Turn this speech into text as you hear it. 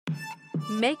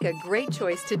Make a great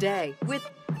choice today with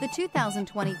the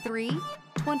 2023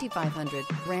 2500.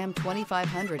 Ram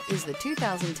 2500 is the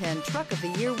 2010 Truck of the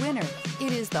Year winner.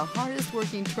 It is the hardest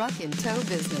working truck in tow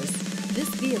business. This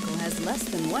vehicle has less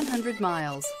than 100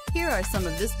 miles. Here are some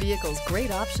of this vehicle's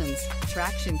great options: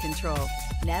 traction control,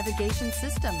 navigation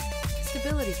system,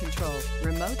 stability control,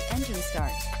 remote engine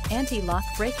start, anti-lock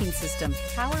braking system,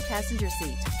 power passenger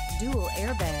seat, dual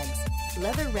airbags,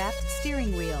 leather-wrapped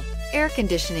steering wheel, air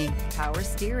conditioning, power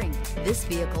steering. This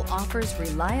vehicle offers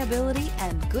reliability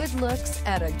and good looks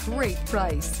at a great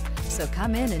price. So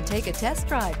come in and take a test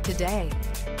drive today.